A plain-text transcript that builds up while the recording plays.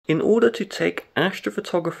In order to take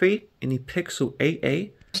astrophotography in the Pixel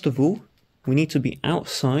 8a, first of all, we need to be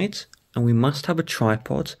outside and we must have a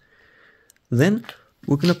tripod. Then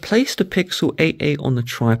we're going to place the Pixel 8a on the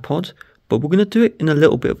tripod, but we're going to do it in a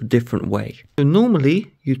little bit of a different way. So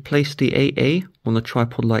normally you'd place the 8a on the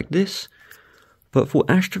tripod like this, but for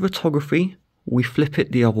astrophotography we flip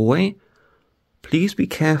it the other way. Please be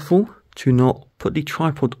careful to not put the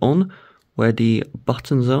tripod on where the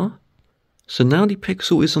buttons are. So now the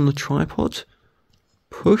Pixel is on the tripod.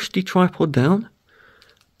 Push the tripod down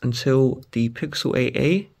until the Pixel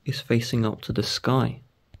 8a is facing up to the sky.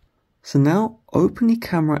 So now open the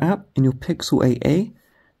camera app in your Pixel 8a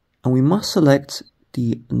and we must select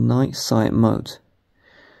the night sight mode.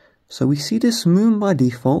 So we see this moon by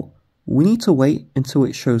default. We need to wait until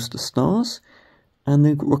it shows the stars, and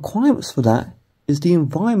the requirements for that is the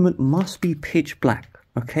environment must be pitch black,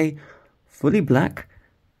 okay, fully black,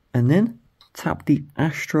 and then tap the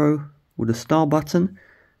Astro with the star button.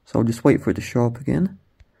 So I'll just wait for it to show up again.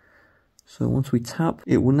 So once we tap,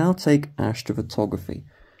 it will now take astrophotography.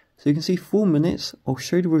 So you can see 4 minutes. I'll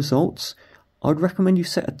show you the results. I'd recommend you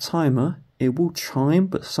set a timer. It will chime,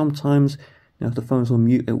 but sometimes if the phone's on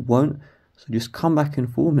mute, it won't. So just come back in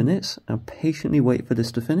 4 minutes and patiently wait for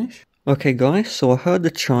this to finish. Okay guys, so I heard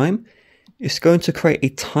the chime. It's going to create a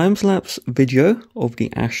time-lapse video of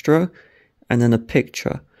the Astro and then a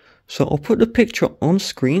picture. So I'll put the picture on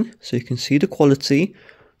screen so you can see the quality.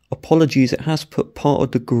 Apologies, it has put part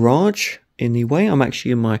of the garage in the way. I'm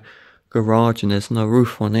actually in my garage and there's no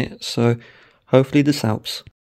roof on it, so hopefully this helps.